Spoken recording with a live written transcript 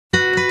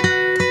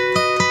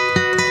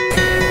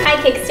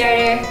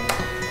Kickstarter.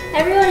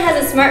 Everyone has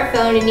a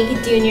smartphone and you can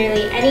do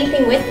nearly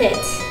anything with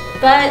it.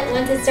 But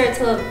once it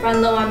starts to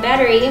run low on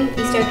battery,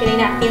 you start getting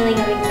that feeling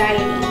of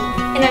anxiety.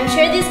 And I'm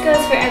sure this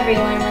goes for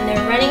everyone when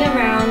they're running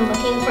around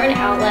looking for an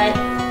outlet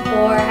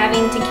or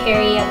having to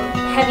carry a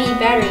heavy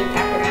battery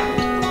pack around.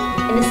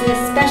 And this is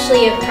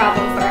especially a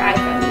problem for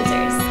iPhone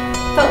users.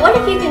 But what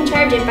if you can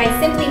charge it by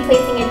simply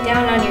placing it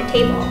down on your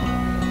table?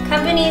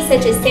 Companies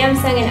such as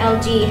Samsung and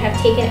LG have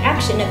taken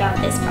action about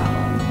this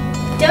problem.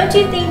 Don't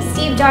you think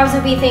Steve Jobs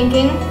would be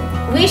thinking,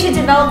 we should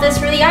develop this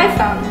for the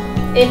iPhone?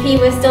 If he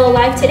was still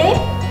alive today,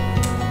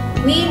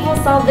 we will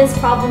solve this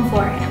problem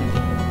for him.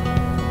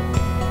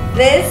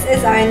 This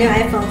is our new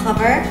iPhone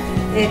cover.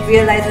 It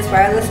realizes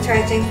wireless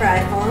charging for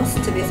iPhones,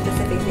 to be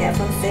specific the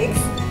iPhone 6.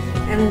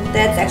 And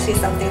that's actually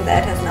something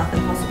that has not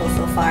been possible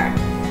so far.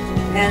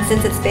 And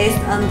since it's based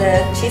on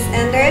the QI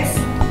standards,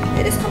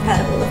 it is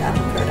compatible with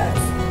Apple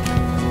products.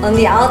 On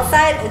the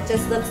outside, it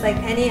just looks like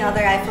any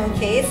other iPhone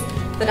case,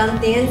 but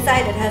on the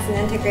inside, it has an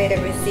integrated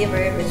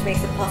receiver, which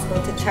makes it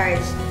possible to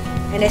charge.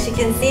 And as you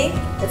can see,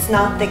 it's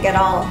not thick at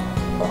all.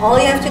 All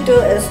you have to do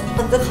is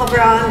put the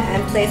cover on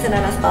and place it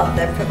on a spot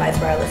that provides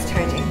wireless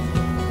charging.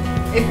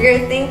 If you're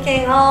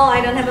thinking, oh,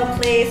 I don't have a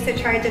place to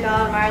charge it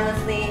on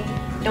wirelessly,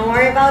 don't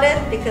worry about it,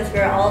 because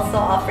we're also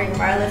offering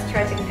wireless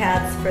charging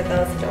pads for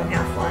those who don't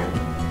have one.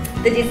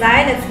 The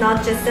design is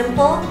not just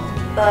simple,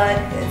 but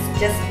it's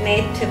just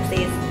made to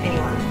please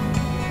anyone.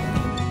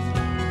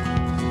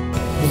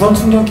 무선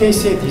충전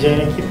케이스의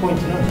디자인의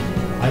키포인트는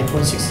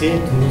아이폰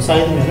 6의 둥근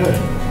사이드면을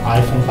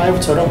아이폰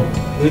 5처럼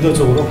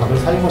의도적으로 각을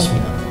살린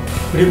것입니다.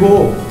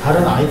 그리고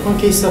다른 아이폰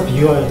케이스와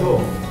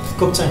비교하여도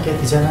두껍지 않게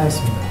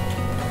디자인하였습니다.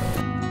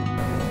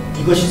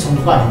 이것이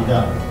전부가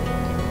아닙니다.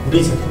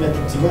 우리 제품의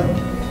특징은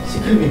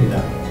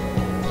C클립입니다.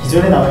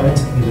 기존에 나와 있는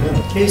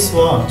제품들은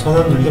케이스와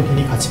전원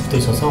눌림펜이 같이 붙어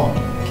있어서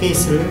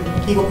케이스를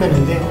끼고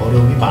빼는데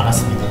어려움이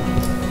많았습니다.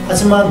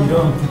 하지만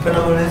이런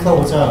불편함을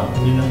해소하고자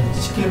우리는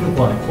C클립을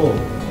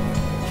고안했고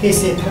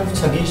케이스에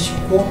탈부착이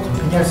쉽고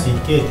간편히 할 수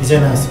있게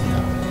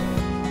디자인하였습니다.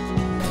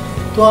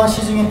 또한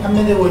시중에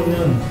판매되고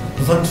있는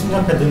무선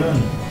충전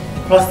패드는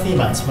플라스틱이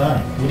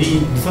많지만 우리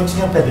무선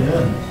충전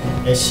패드는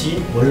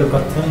애쉬, 월력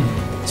같은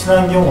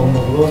친환경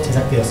원목으로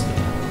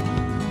제작되었습니다.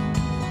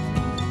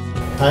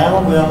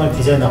 다양한 모양을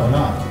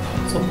디자인하거나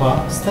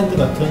소파, 스탠드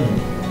같은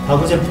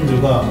가구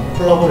제품들과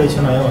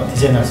콜라보레이션하여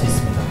디자인할 수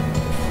있습니다.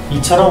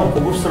 이처럼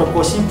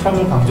고급스럽고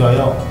심플함을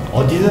강조하여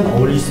어디든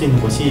어울릴 수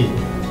있는 것이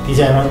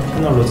디자이너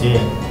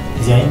테크놀로지의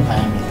디자인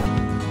방향입니다.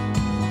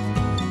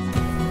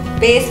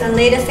 Based on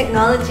latest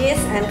technologies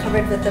and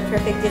covered with the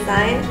perfect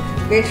design,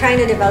 we're trying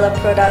to develop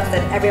products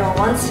that everyone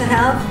wants to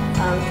have,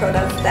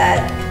 products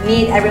that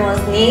meet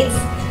everyone's needs,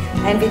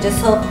 and we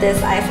just hope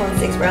this iPhone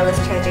 6 wireless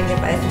charging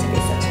device to be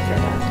such a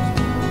product.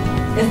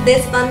 If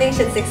this funding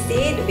should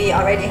succeed, we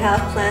already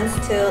have plans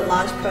to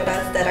launch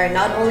products that are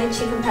not only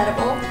Qi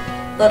compatible,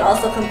 but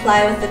also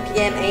comply with the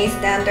PMA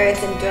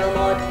standards in dual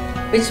mode,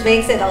 which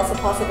makes it also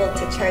possible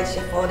to charge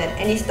your phone at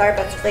any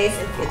Starbucks place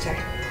in future.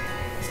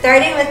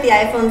 Starting with the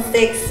iPhone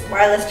 6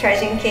 wireless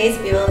charging case,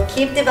 we will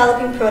keep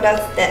developing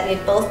products that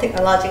meet both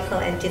technological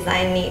and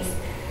design needs.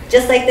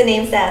 Just like the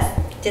name says,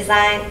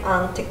 design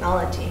on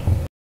technology.